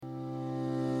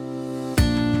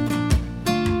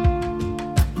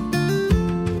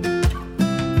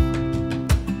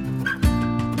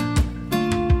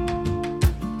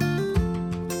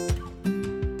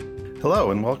Hello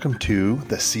and welcome to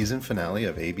the season finale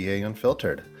of ABA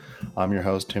Unfiltered. I'm your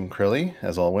host, Tim Crilly,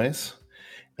 as always.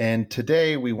 And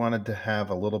today we wanted to have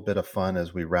a little bit of fun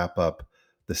as we wrap up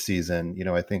the season. You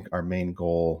know, I think our main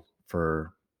goal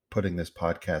for putting this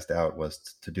podcast out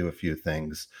was to do a few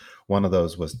things. One of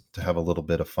those was to have a little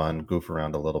bit of fun, goof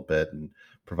around a little bit, and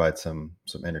provide some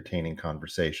entertaining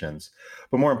conversations.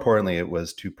 But more importantly, it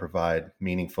was to provide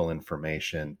meaningful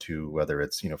information to whether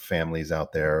it's, families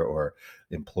out there or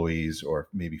employees or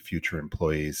maybe future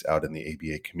employees out in the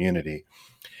ABA community.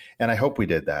 And I hope we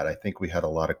did that. I think we had a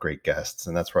lot of great guests,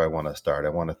 and that's where I want to start. I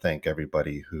want to thank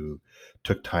everybody who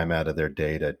took time out of their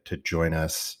day to join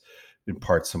us,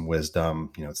 impart some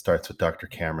wisdom. It starts with Dr.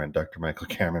 Cameron. Dr. Michael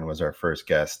Cameron was our first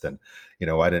guest, and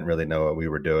I didn't really know what we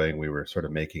were doing. We were sort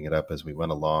of making it up as we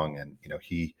went along, and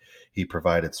he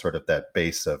provided sort of that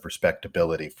base of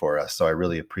respectability for us. So I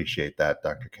really appreciate that,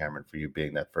 Dr. Cameron, for you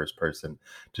being that first person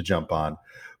to jump on.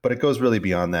 But it goes really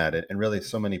beyond that, and really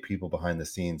so many people behind the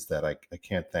scenes that I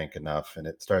can't thank enough. And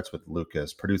it starts with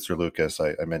Lucas, producer Lucas.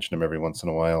 I mention him every once in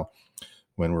a while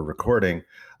when we're recording,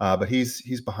 but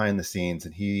he's behind the scenes,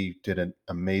 and he did an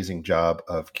amazing job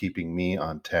of keeping me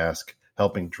on task,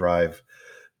 helping drive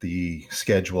the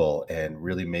schedule, and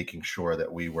really making sure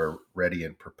that we were ready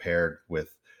and prepared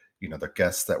with the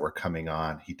guests that were coming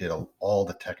on. He did all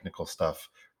the technical stuff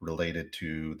related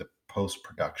to the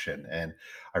post-production, and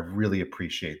I really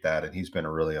appreciate that. And he's been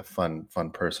a fun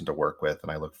person to work with,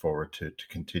 and I look forward to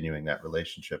continuing that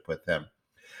relationship with him.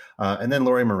 And then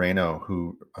Lori Moreno,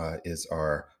 who is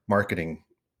our marketing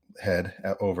head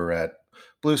over at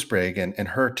Blue Sprig, and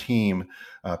her team,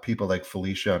 people like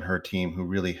Felicia and her team, who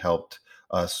really helped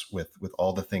us with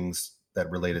all the things that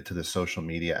related to the social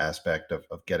media aspect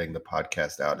of getting the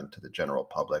podcast out into the general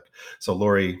public. So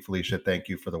Lori, Felicia, thank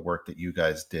you for the work that you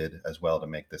guys did as well to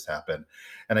make this happen.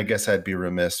 And I guess I'd be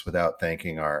remiss without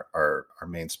thanking our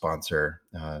main sponsor,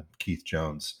 Keith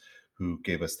Jones, who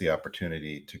gave us the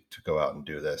opportunity to go out and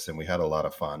do this. And we had a lot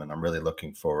of fun, and I'm really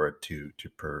looking forward to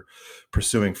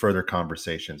pursuing further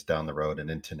conversations down the road and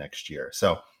into next year.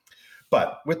 So,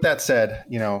 but with that said,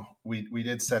 we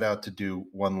did set out to do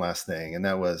one last thing, and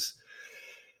that was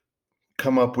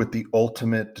come up with the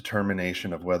ultimate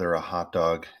determination of whether a hot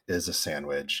dog is a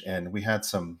sandwich. And we had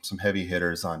some heavy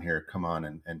hitters on here come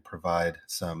on and provide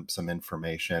some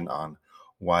information on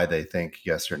why they think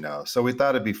yes or no. So we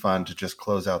thought it'd be fun to just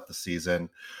close out the season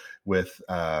with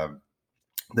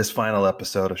this final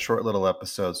episode, a short little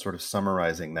episode sort of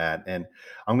summarizing that. And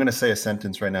I'm going to say a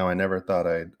sentence right now I never thought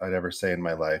I'd ever say in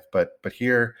my life, but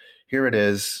here it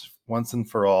is, once and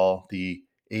for all, the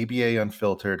ABA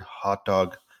Unfiltered hot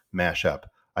dog mashup.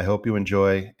 I hope you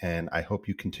enjoy, and I hope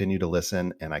you continue to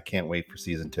listen, and I can't wait for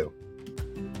season 2.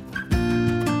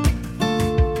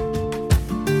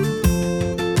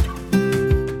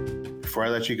 Before I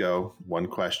let you go, one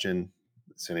question.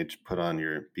 So I need to put on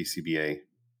your BCBA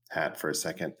hat for a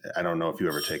second. I don't know if you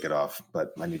ever take it off,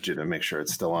 but I need you to make sure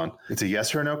it's still on. It's a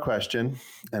yes or no question,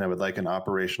 and I would like an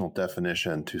operational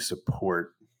definition to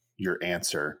support your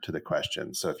answer to the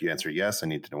question. So if you answer yes, I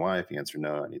need to know why. If you answer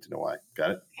no, I need to know why.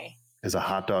 Got it? Okay. Is a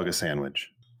hot dog a sandwich?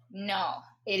 No,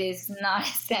 it is not a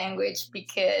sandwich,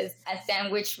 because a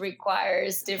sandwich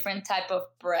requires different type of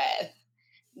bread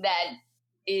that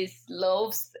is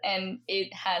loaves, and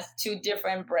it has two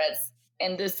different breads,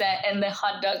 and the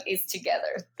hot dog is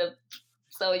together.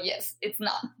 So yes, it's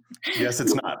not. Yes,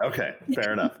 it's not. Okay,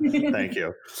 fair enough. Thank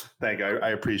you. I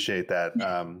appreciate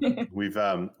that.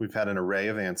 We've had an array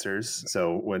of answers.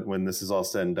 So when this is all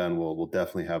said and done, we'll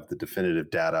definitely have the definitive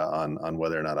data on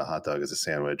whether or not a hot dog is a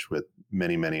sandwich, with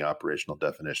many operational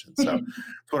definitions. So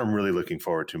that's what I'm really looking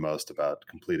forward to most about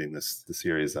completing the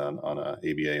series on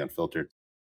ABA Unfiltered.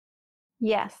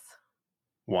 Yes.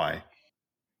 Why?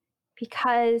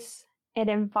 Because it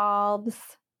involves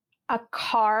a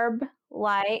carb,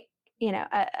 like,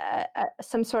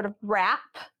 some sort of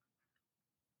wrapped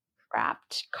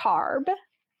carb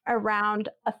around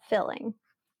a filling.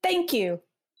 Thank you.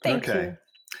 Thank you.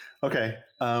 Okay.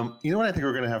 You know what I think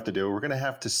we're going to have to do? We're going to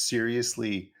have to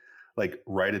seriously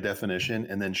write a definition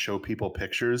and then show people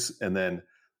pictures, and then,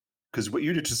 because what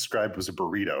you just described was a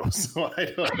burrito. So I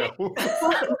don't know.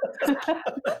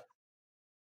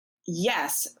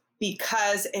 Yes,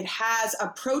 because it has a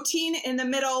protein in the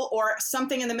middle or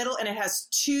something in the middle, and it has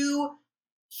two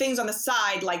things on the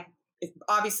side, like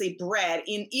obviously bread.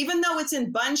 Even though it's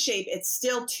in bun shape, it's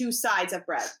still two sides of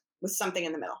bread with something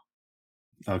in the middle.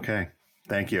 Okay.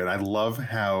 Thank you. And I love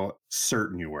how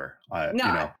certain you were.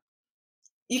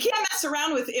 You can't mess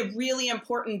around with really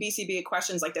important BCBA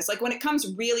questions like this. Like when it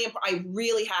comes really important, I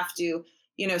really have to,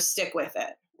 stick with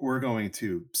it. we're going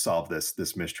to solve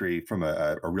this mystery from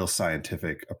a real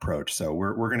scientific approach. So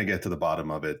we're going to get to the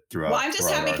bottom of it throughout. Well, I'm just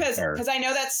happy our because I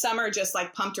know that Summer just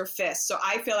like pumped her fist, so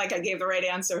I feel like I gave the right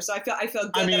answer. So I feel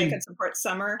good that I can support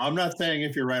Summer. I'm not saying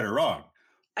if you're right or wrong.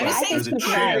 I'm just saying there's a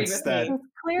chance that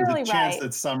clearly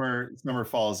that Summer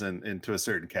falls into a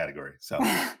certain category. So.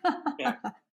 Yeah.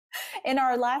 In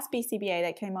our last BCBA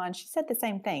that came on, she said the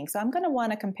same thing. So I'm going to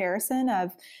want a comparison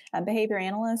of a behavior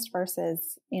analyst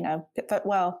versus,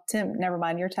 well, Tim, never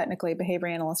mind. You're technically a behavior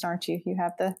analyst, aren't you? You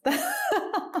have the...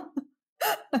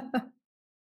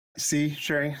 See,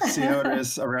 Sherry? See how it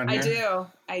is around here?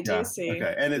 I do see.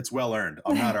 Okay, and it's well earned.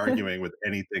 I'm not arguing with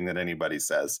anything that anybody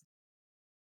says.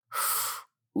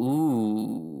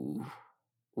 Ooh,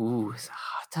 it's a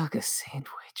hot dog, a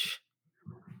sandwich.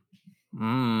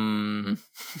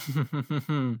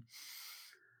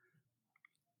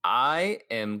 I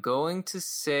am going to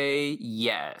say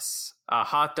yes. A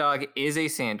hot dog is a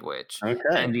sandwich. Okay.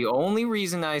 And the only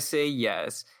reason I say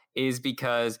yes is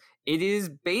because it is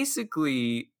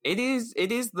basically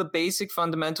the basic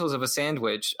fundamentals of a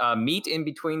sandwich. Meat in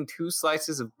between two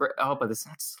slices of bread. Oh, but it's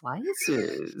not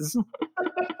slices.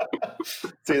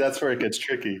 See, that's where it gets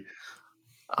tricky.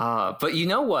 But you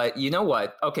know what?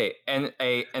 Okay, an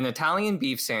Italian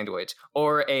beef sandwich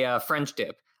or a French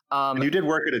dip. And you did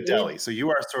work at a deli, so you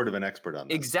are sort of an expert on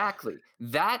that. Exactly.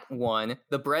 That one,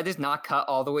 the bread is not cut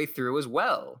all the way through as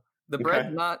well.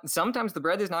 Sometimes the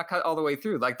bread is not cut all the way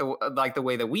through, like the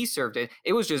way that we served it.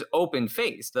 It was just open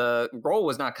faced. The roll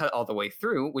was not cut all the way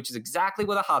through, which is exactly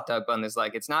what a hot dog bun is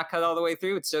like. It's not cut all the way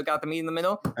through. It's still got the meat in the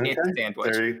middle. Okay. It's a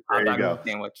sandwich. There you go.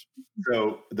 Sandwich.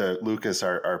 So Lucas,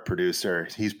 our producer,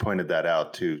 he's pointed that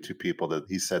out to people that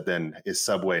he said, then is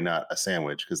Subway not a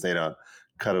sandwich because they don't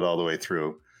cut it all the way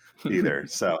through either.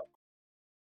 So.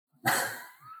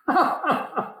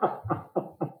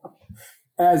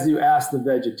 As you asked the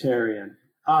vegetarian.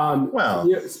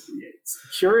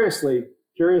 Curiously,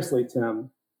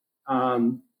 Tim,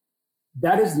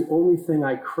 that is the only thing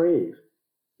I crave.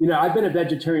 I've been a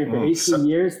vegetarian for 18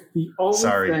 years. The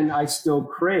only thing I still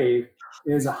crave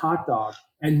is a hot dog.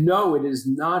 And no, it is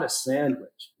not a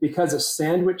sandwich, because a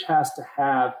sandwich has to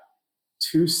have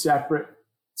two separate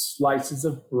slices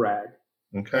of bread.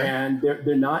 Okay. And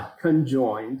they're not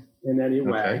conjoined in any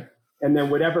way. Okay. And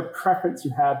then whatever preference you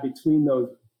have between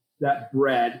that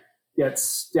bread gets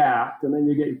stacked, and then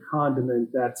you get your condiment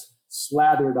that's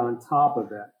slathered on top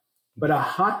of it. But a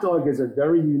hot dog is a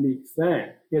very unique thing.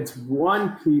 It's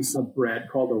one piece of bread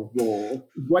called a roll.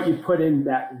 What you put in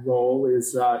that roll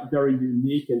is very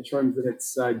unique in terms of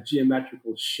its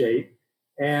geometrical shape.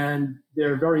 And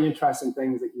there are very interesting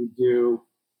things that you do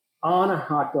on a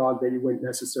hot dog that you wouldn't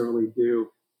necessarily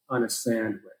do on a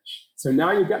sandwich. So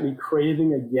now you've got me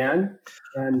craving again.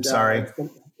 And sorry.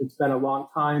 It's been a long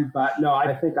time, but no,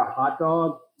 I think a hot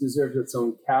dog deserves its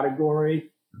own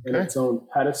category and its own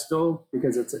pedestal,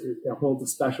 because it holds a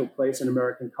special place in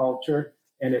American culture,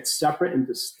 and it's separate and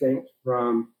distinct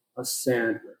from a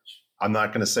sandwich. I'm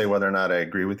not going to say whether or not I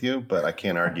agree with you, but I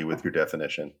can't argue with your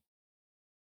definition.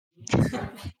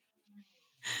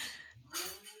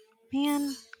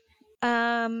 Man,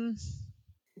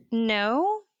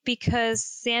 no, because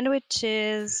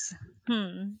sandwiches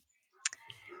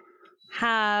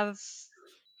have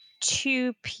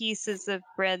two pieces of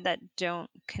bread that don't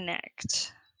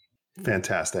connect.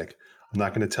 Fantastic. I'm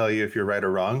not going to tell you if you're right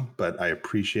or wrong, but I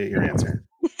appreciate your answer.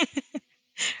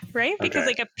 Right? Because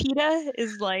like a pita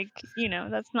is like,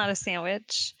 that's not a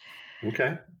sandwich.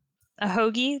 Okay. A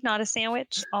hoagie, not a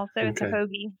sandwich. Also, it's a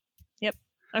hoagie. Yep.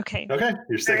 Okay. Okay.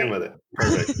 You're sticking with it.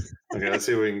 Perfect. Okay. Let's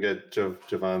see if we can get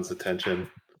Javon's attention.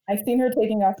 I seen her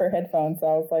taking off her headphones, so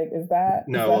I was like, "Is that?"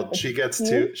 No, she gets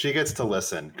to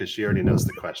listen because she already knows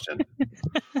the question.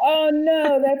 Oh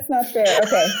no, that's not fair.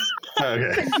 Okay.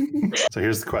 Okay. So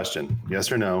here's the question: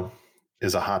 yes or no?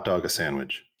 Is a hot dog a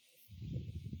sandwich?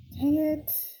 Dang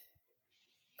it!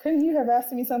 Couldn't you have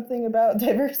asked me something about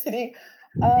diversity?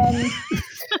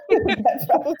 That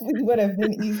probably would have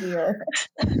been easier.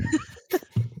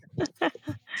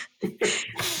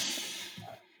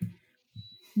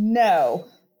 No.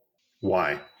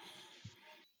 Why?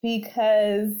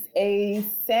 Because a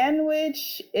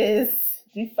sandwich is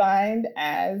defined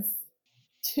as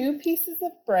two pieces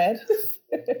of bread.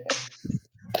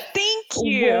 Thank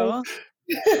you.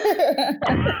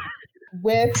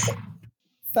 With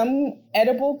some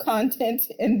edible content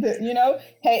in the,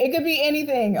 hey, it could be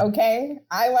anything, okay?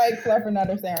 I like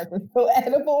fluffernutter sandwiches. So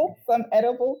some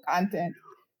edible content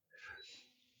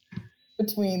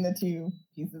between the two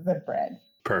pieces of bread.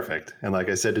 Perfect. And like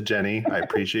I said to Jenny, I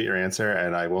appreciate your answer,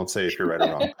 and I won't say if you're right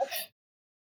or wrong.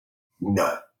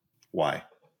 No. Why?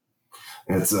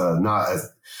 It's not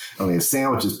as, I mean, a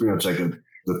sandwich is pretty much like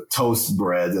the toast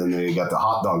bread, and then you got the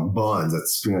hot dog buns.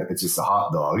 It's just a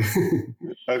hot dog.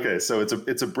 Okay, so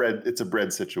it's a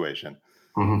bread situation.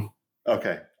 Mm-hmm.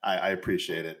 Okay, I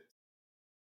appreciate it.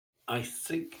 I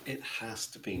think it has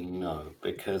to be no,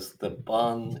 because the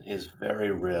bun is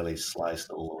very rarely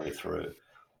sliced all the way through.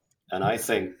 And I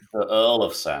think the Earl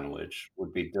of Sandwich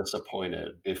would be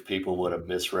disappointed if people were to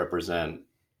misrepresent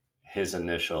his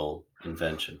initial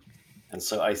invention. And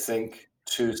so I think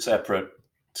two separate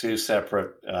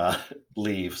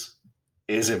leaves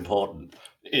is important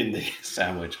in the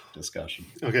sandwich discussion.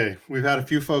 Okay, we've had a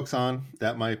few folks on.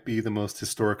 That might be the most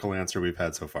historical answer we've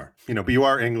had so far. But you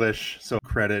are English, so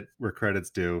credit where credit's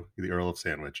due. The Earl of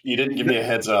Sandwich. You didn't give me a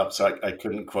heads up, so I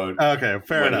couldn't quote. Okay,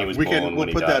 fair enough. We'll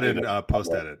put that in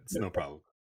post edit. It's no problem.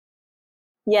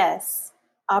 Yes,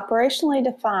 operationally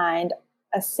defined,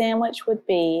 a sandwich would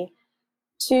be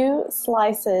 2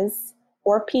 slices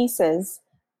or pieces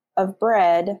of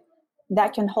bread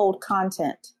that can hold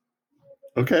content.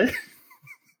 Okay.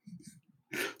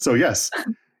 So yes,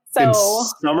 so in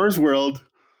Summer's world,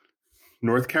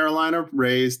 North Carolina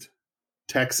raised,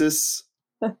 Texas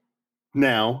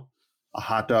now, a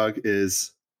hot dog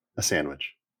is a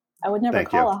sandwich. I would never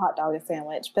call a hot dog a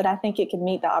sandwich, but I think it can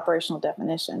meet the operational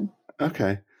definition.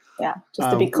 Okay. Yeah, just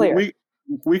to be clear.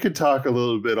 We could talk a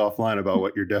little bit offline about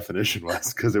what your definition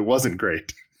was, because it wasn't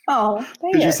great. Oh,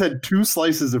 because you said 2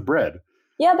 slices of bread.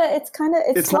 Yeah, but it's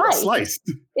sliced. Not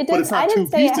sliced. It does. I didn't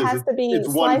say it has to be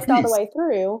sliced all the way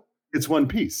through. It's one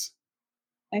piece.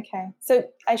 Okay, so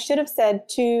I should have said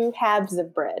 2 halves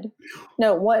of bread.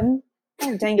 No, 1.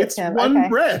 Oh, dang it, Tim. It's one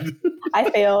bread.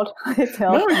 I failed.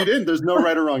 No, you didn't. There's no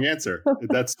right or wrong answer.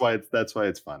 That's why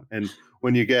it's fun. And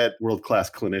when you get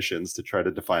world-class clinicians to try to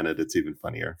define it, it's even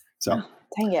funnier. So,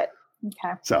 dang it.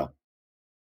 Okay. So,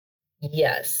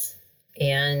 yes,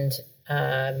 and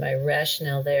my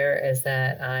rationale there is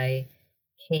that I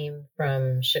came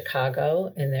from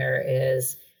Chicago, and there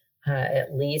is,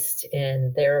 at least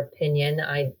in their opinion,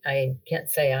 I can't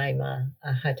say I'm a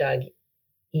hot dog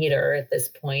eater at this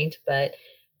point, but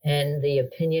in the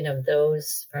opinion of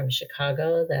those from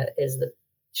Chicago, that is the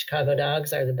Chicago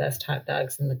dogs are the best hot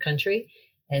dogs in the country.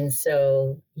 And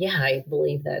so, yeah, I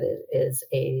believe that it is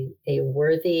a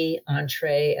worthy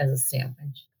entree as a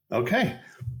sandwich. Okay.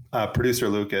 Producer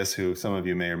Lucas, who some of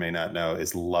you may or may not know,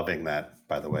 is loving that,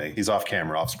 by the way. He's off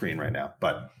camera, off screen right now.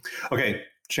 But, okay,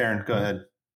 Sharon, go ahead.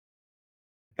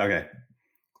 Okay.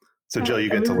 So, Jill, you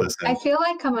get to listen. I feel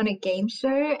like I'm on a game show,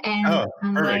 and I'm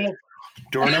perfect. like,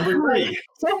 door number 3.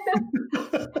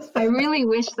 I really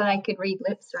wish that I could read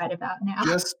lips right about now.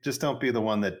 Just don't be the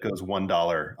one that goes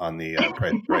 $1 on the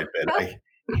price right bid. I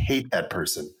hate that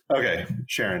person. Okay,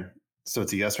 Sharon. So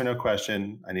it's a yes or no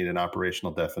question. I need an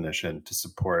operational definition to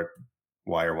support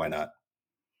why or why not.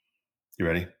 You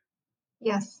ready?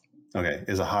 Yes. Okay.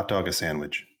 Is a hot dog a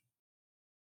sandwich?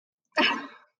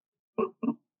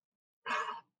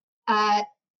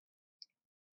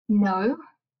 No.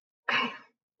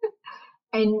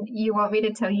 And you want me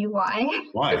to tell you why?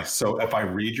 Why? So if I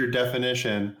read your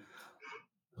definition,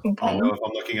 okay. I'll know if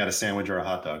I'm looking at a sandwich or a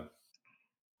hot dog.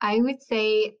 I would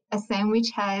say a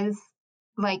sandwich has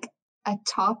like a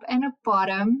top and a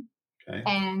bottom, okay,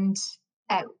 and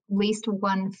at least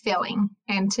one filling.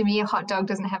 And to me, a hot dog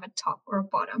doesn't have a top or a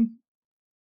bottom.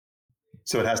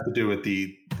 So it has to do with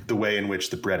the way in which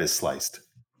the bread is sliced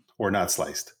or not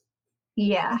sliced.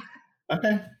 Yeah.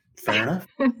 Okay, fair enough.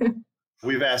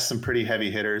 We've asked some pretty heavy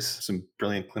hitters, some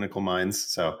brilliant clinical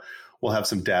minds. So we'll have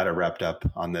some data wrapped up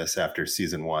on this after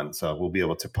season 1. So we'll be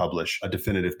able to publish a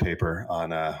definitive paper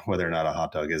on whether or not a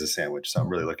hot dog is a sandwich. So I'm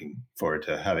really looking forward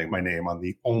to having my name on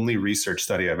the only research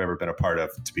study I've ever been a part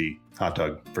of to be hot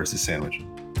dog versus sandwich.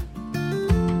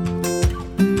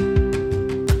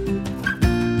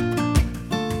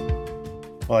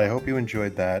 Well, I hope you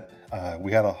enjoyed that.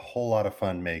 We had a whole lot of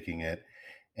fun making it.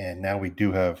 And now we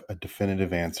do have a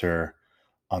definitive answer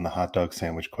on the hot dog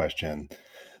sandwich question.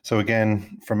 So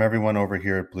again, from everyone over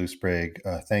here at Blue Sprig,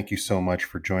 thank you so much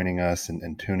for joining us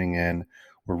and tuning in.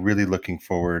 We're really looking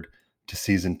forward to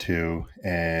season 2,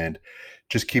 and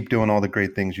just keep doing all the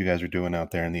great things you guys are doing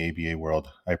out there in the ABA world.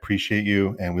 I appreciate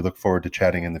you, and we look forward to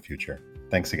chatting in the future.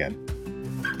 Thanks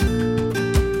again.